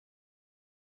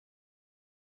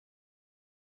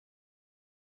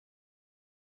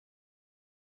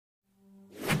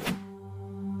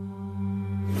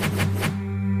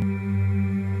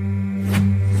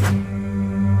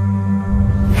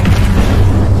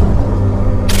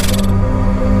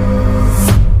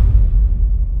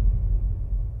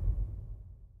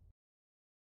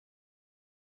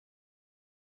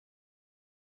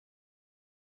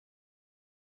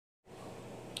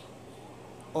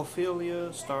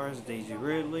Ophelia stars Daisy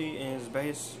Ridley and is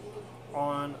based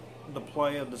on the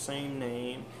play of the same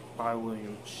name by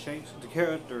William Shakespeare, the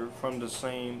character from the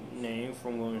same name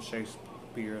from William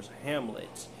Shakespeare's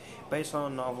Hamlet, based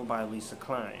on a novel by Lisa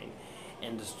Klein.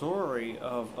 And the story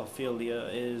of Ophelia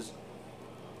is,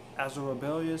 as a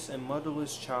rebellious and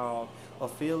motherless child,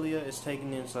 Ophelia is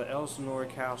taken into Elsinore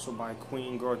Castle by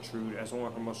Queen Gerturde as one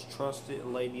of her most trusted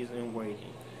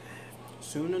ladies-in-waiting.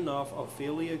 Soon enough,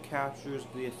 Ophelia captures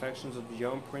the affections of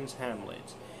young Prince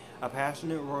Hamlet. A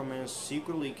passionate romance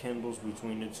secretly kindles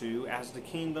between the two as the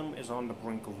kingdom is on the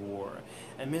brink of war,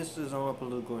 amidst his own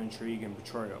political intrigue and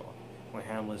betrayal. When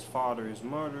Hamlet's father is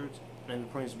murdered and the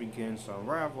prince begins to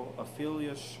unravel,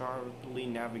 Ophelia sharply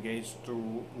navigates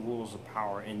through rules of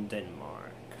power in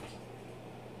Denmark.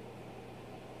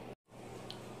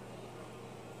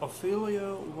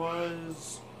 Ophelia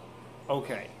was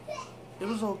okay. It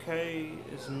was okay,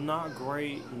 it's not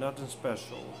great, nothing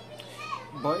special,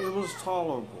 but it was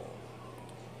tolerable.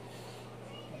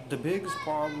 The biggest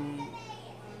problem,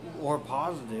 or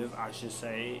positive I should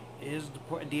say, is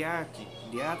the acting.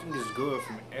 The acting is good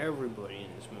from everybody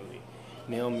in this movie.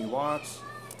 Naomi Watts,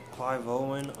 Clive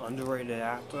Owen, underrated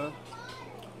actor,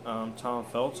 Tom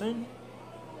Felton,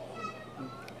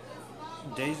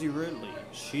 Daisy Ridley,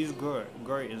 she's good,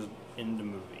 great in the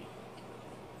movie.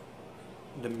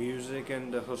 The music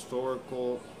and the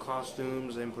historical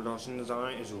costumes and production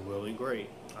design is really great.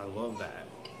 I love that.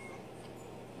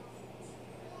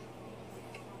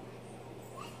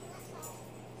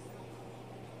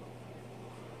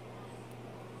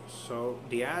 So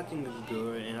the acting is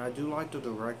good, and I do like the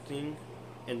directing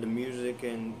and the music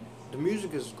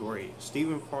is great.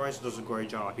 Stephen Price does a great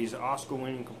job. He's an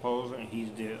Oscar-winning composer, and he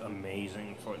did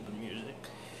amazing for the music.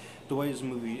 The way this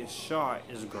movie is shot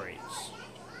is great.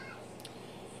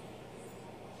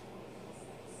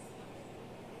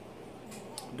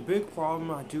 The big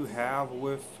problem I do have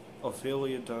with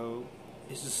Ophelia, though,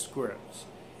 is the script.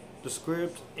 The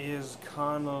script is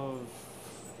kind of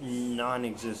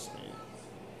non-existent.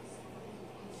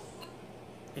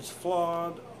 It's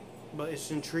flawed, but it's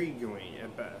intriguing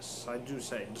at best. I do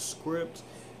say the script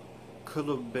could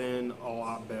have been a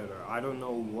lot better. I don't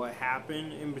know what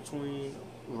happened in between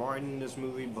writing this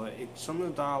movie, but some of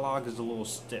the dialogue is a little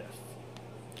stiff.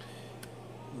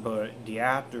 But the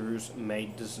actors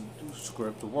made this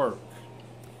script work.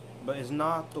 But it's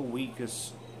not the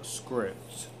weakest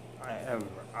script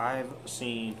I've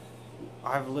seen.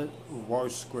 I've let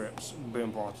worse scripts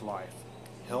been brought to life.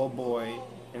 Hellboy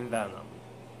and Venom.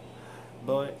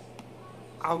 But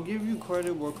I'll give you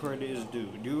credit where credit is due.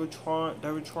 They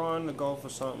were trying to go for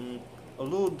something a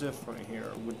little different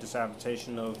here with this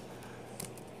adaptation of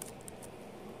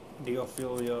the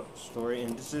Ophelia story,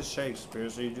 and this is Shakespeare,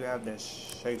 so you do have that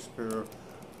Shakespeare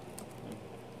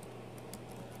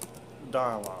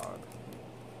dialogue.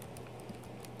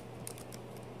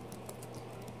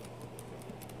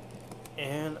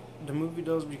 And the movie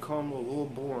does become a little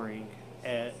boring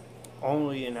at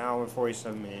only an hour and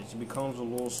 47 minutes. It becomes a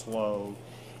little slow,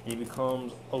 and it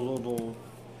becomes a little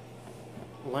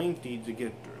lengthy to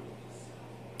get through.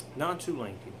 Not too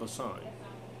lengthy, but some.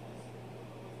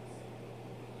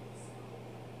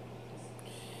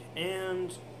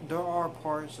 And there are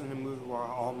parts in the movie where I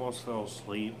almost fell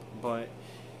asleep, but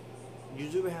you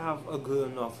do have a good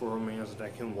enough romance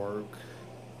that can work.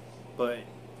 But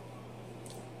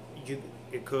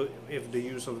it could, if the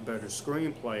use of a better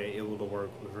screenplay, it would work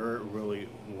really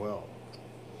well.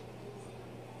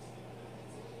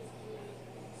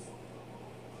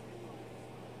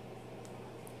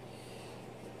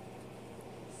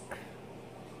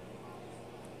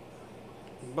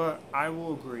 But I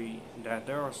will agree that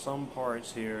there are some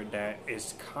parts here that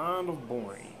is kind of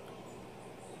boring.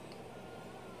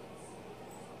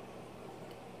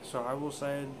 So I will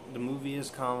say the movie is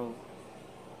kind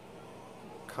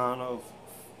of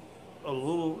a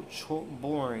little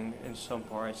boring in some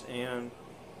parts, and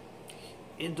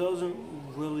it doesn't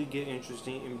really get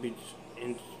interesting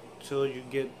until you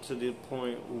get to the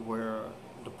point where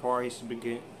the price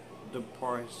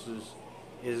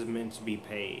is meant to be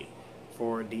paid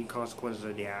for the consequences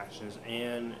of the actions,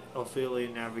 and Ophelia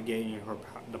navigating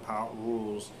the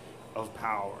rules of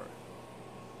power.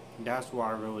 That's why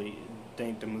I really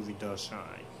think the movie does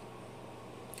shine.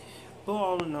 But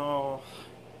all in all,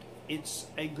 it's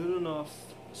a good enough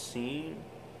scene.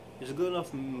 It's a good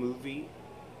enough movie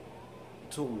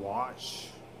to watch.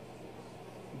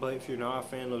 But if you're not a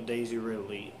fan of Daisy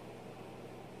Ridley,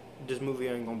 this movie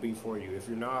ain't gonna be for you. If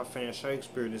you're not a fan of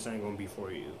Shakespeare, this ain't gonna be for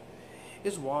you.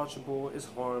 It's watchable, it's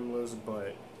harmless,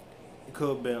 but it could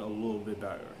have been a little bit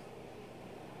better.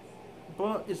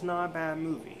 But it's not a bad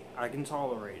movie. I can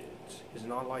tolerate it. It's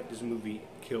not like this movie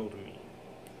killed me.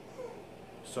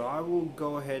 So I will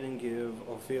go ahead and give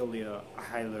Ophelia a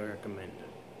highly recommended.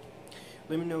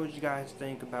 Let me know what you guys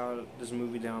think about this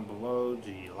movie down below.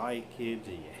 Do you like it?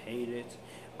 Do you hate it?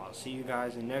 I'll see you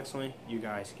guys in the next one. You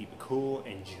guys keep it cool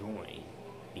and join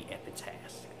the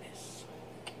Epictasticness.